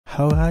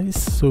Hi guys,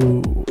 so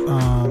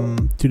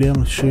today I'm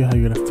going to show you how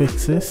you're going to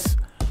fix this.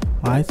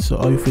 Alright, so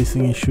are you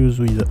facing issues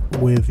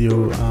with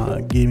your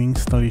gaming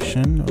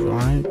installation,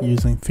 alright,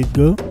 using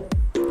FitGirl?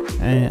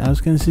 And as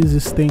you can see,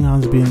 this thing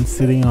has been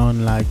sitting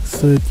on like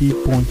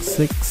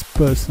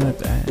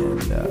 30.6%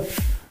 and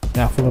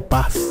yeah, for the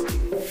past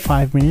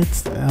 5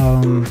 minutes.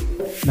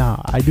 Now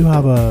I do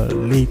have a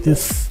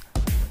latest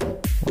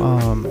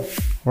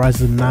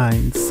Ryzen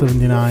 9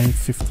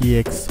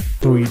 7950X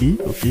 3D.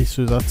 Okay,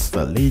 so that's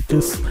the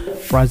latest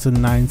Ryzen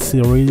 9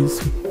 series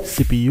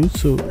CPU.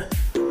 So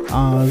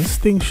this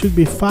thing should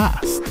be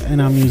fast,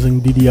 and I'm using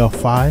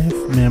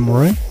DDR5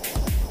 memory,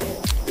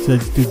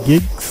 32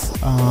 gigs.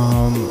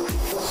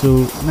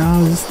 So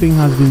now this thing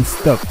has been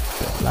stuck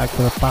like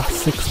for the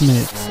past 6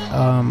 minutes.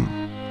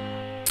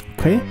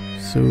 Okay,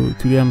 so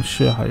today I'm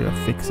sure how you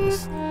fix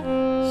this.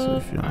 So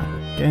if you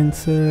want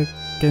to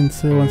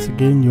cancel once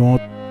again, you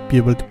won't be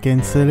able to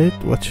cancel it.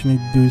 What you need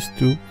to do is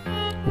to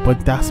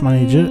open Task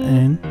Manager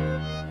and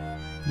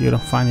you're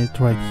gonna find it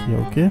right here.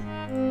 Okay,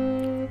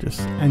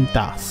 just end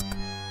task.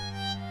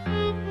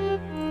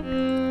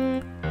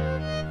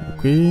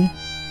 Okay,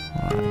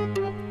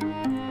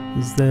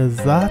 alright, there's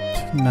that.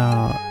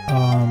 Now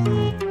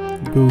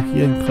go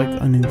here and click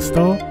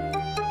uninstall.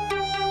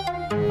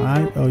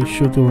 Alright, are you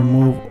sure to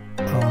remove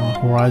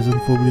Horizon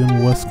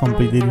Forbidden West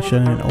Complete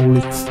Edition and all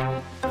its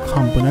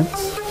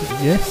components?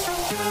 Yes,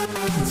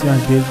 it's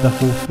gonna get the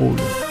whole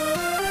folder.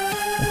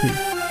 Okay,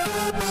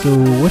 so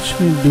what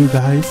you need to do,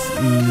 guys, is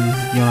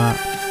you're gonna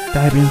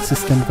type in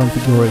system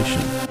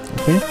configuration.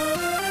 Okay,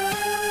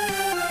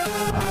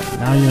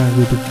 now you're gonna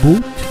go to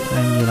boot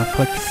and you're gonna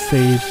click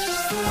save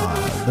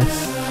this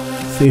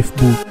save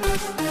boot,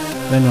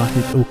 then you're gonna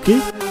hit OK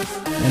and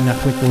you're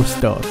gonna click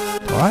restart.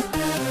 Alright,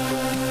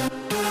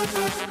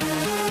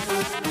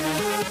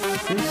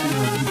 okay, so you're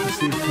gonna do the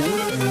save boot,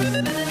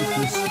 and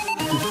if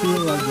you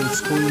feel like the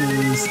screen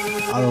is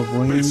out of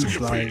range,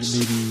 like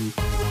maybe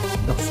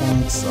the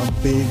fonts are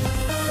big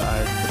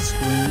like the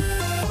screen,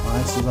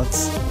 alright, so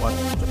that's what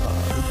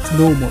it's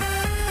normal.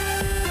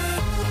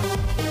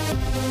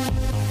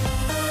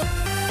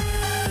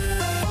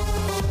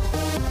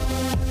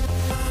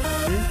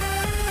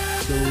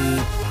 So I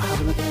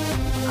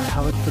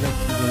have it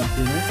connected to the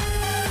internet.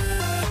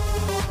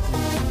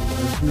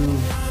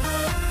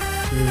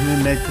 There's no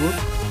network.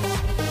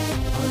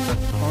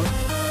 That's fine.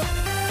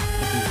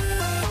 Okay.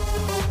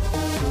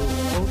 So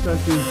all that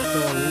to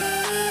install it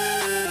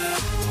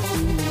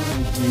in my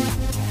game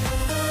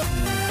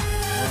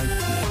right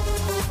here.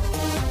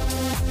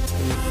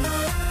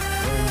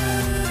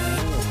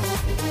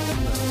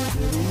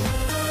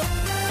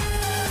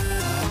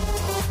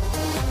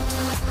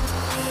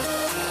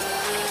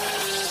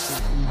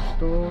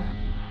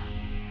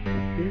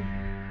 Okay.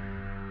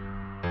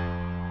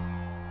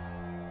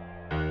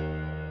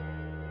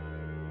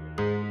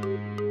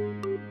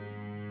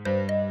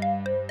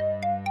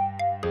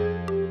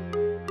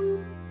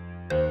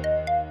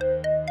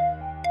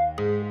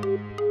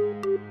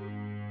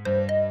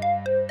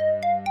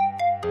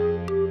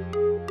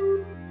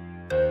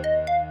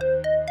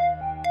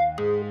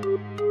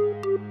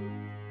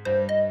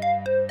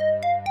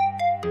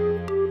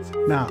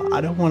 Now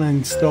I don't want to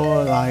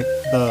install like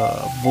the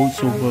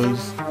voiceovers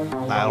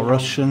like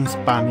Russian,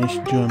 Spanish,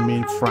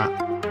 German,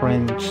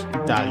 French,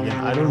 Italian.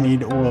 I don't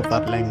need all of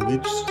that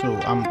language, so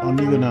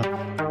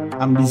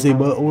I'm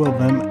disable all of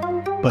them,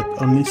 but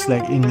only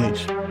select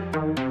English.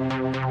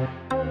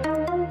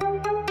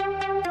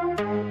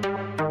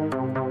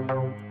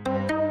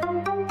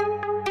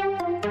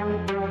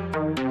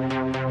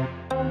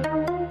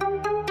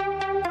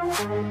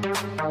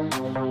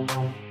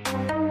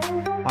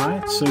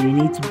 Alright, so you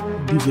need to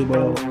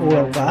disable all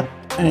of that,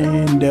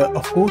 and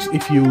of course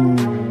if you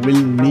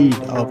will need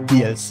a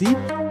DLC,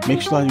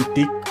 make sure you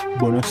take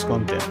bonus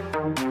content.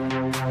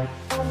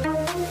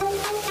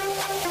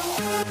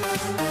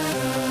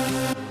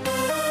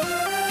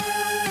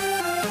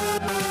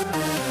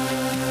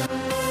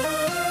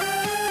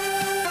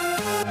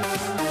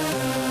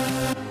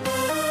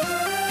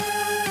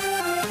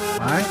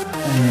 Alright,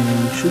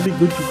 and you should be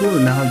good to go.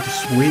 Now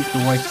just wait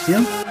right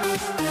here.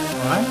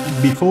 Alright,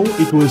 before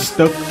it was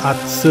stuck at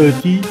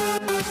 30.6,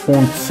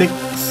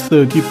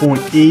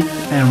 30.8,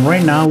 and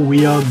right now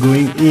we are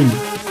going in.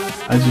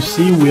 As you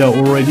see, we are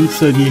already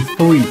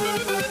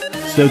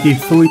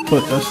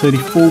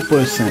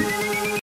 34%.